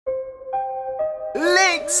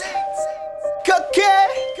Links, Cookie,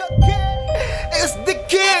 it's the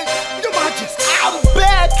king. You might just, I'm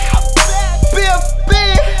back. BFB,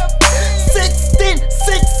 16,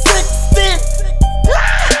 616.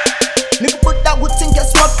 Nigga put that wood in get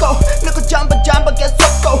smoko. Nigga jamba get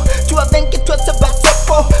soko. To a venke to a seba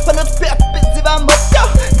sopo. But not pep busy by moto.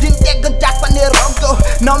 Didn't get good jack on the rogo.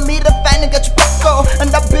 No me the fan and get you poco.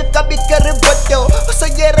 And that beef got big riboto. So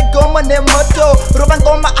yeah, I go on the moto. Ruban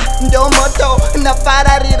goma ndo moto. Na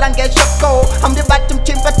Ferrari range shoko. I'm the bottom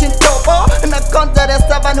chimpa tintobo. Na konta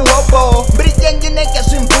resta vanu hobo. Bridge nigga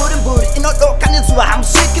zimburi mburi. Ino do kanizwa ham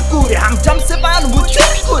shiki kuri. Ham jam sevan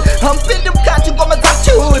wuchiri kuri. Ham film catching goma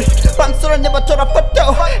zachuri. Pam soro never tora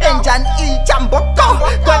photo. Enjan e jamboko.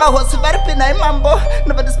 Kwa hosi varpina imambo.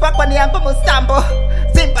 Never the spark when yango mustambo.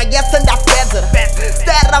 Simpa yes and that better.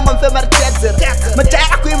 Stare on my family desert.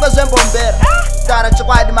 Matera kuimba zembombera. Stara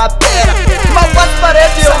chwa di mapera. Ma what's for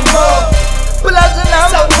radio? Plaza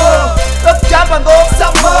number. Up jump and go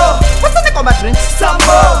some more. What's the name of my drink? Some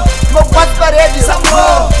more. Ma what's for radio? Some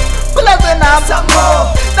more. Plaza number. Some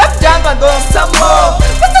more. Up jump and go some more.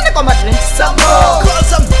 What's the name of my drink? Some more.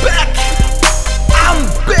 Cause I'm back. I'm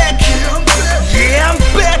back. Yeah, I'm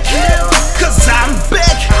back. Cause I'm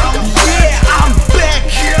back. Yeah, I'm back.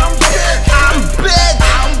 I'm back.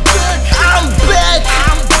 I'm back. I'm back.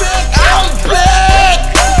 I'm back. I'm back.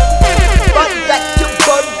 Boda to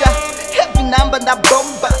boda. Heavy number na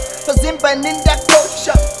bomba. Fazimba ninda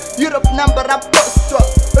kosha. Europe number na posta.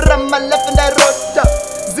 Rama left in the road.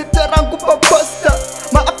 Zita rangu pa posta.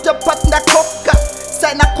 Ma after part na koka.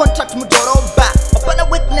 Sign a contract mudoroba. Upon a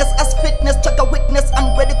witness as fitness. Check a witness.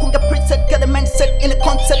 I'm ready kunga preset. Get a mindset in a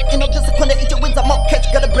concept. You know just a corner each wins a mock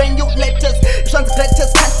catch. Got a brand new latest. Trans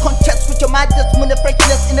greatest. Can't contest with your madness. Moon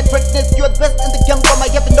freshness in the greatness. You're the best in the game. Come I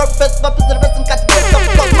have the nervous. But the rest and got to get some.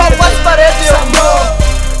 My what's for radio? Some more.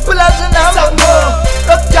 Plaza number. Some more.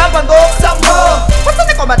 Up jump and go. Some more. What's the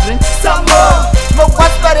name of my drink? Some more. My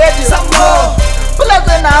what's for radio? Some more.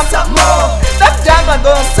 Plaza number. Some more. Up jump and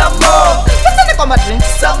go. Some more. What's the name of my drink?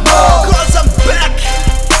 Some more. Cause I'm back.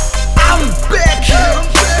 I'm back.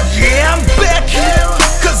 Yeah, I'm back.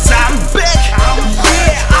 Cause I'm back.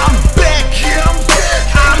 Yeah, I'm back. I'm back.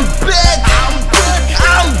 I'm back.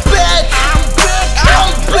 I'm back.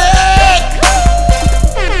 I'm back.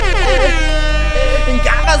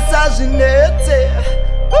 Ngaka sajinete.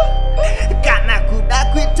 Kana kuda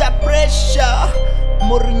kwita pressure.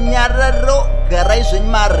 Murinyararo garage in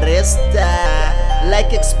my resta.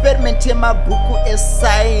 Like experiment in my book is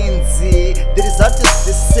science. The result is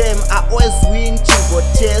the same. I always win chivo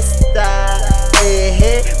testa.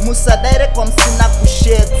 Musa direct komsina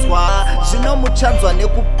kushedzwa. Zvino muchanzwa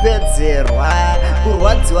nekupedzerwa.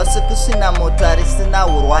 Kurwadziwa sekusina motari sina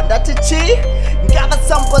urwa. Ndati chi? Ngava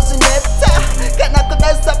sambozineta. Kana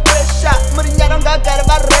kudaisa pressure. Murinyaro ngagare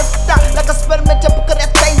varesta. Like experiment in book is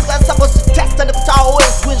science. Ngava sambozitesta. Nekuti I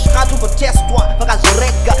always win. Zvakati testwa.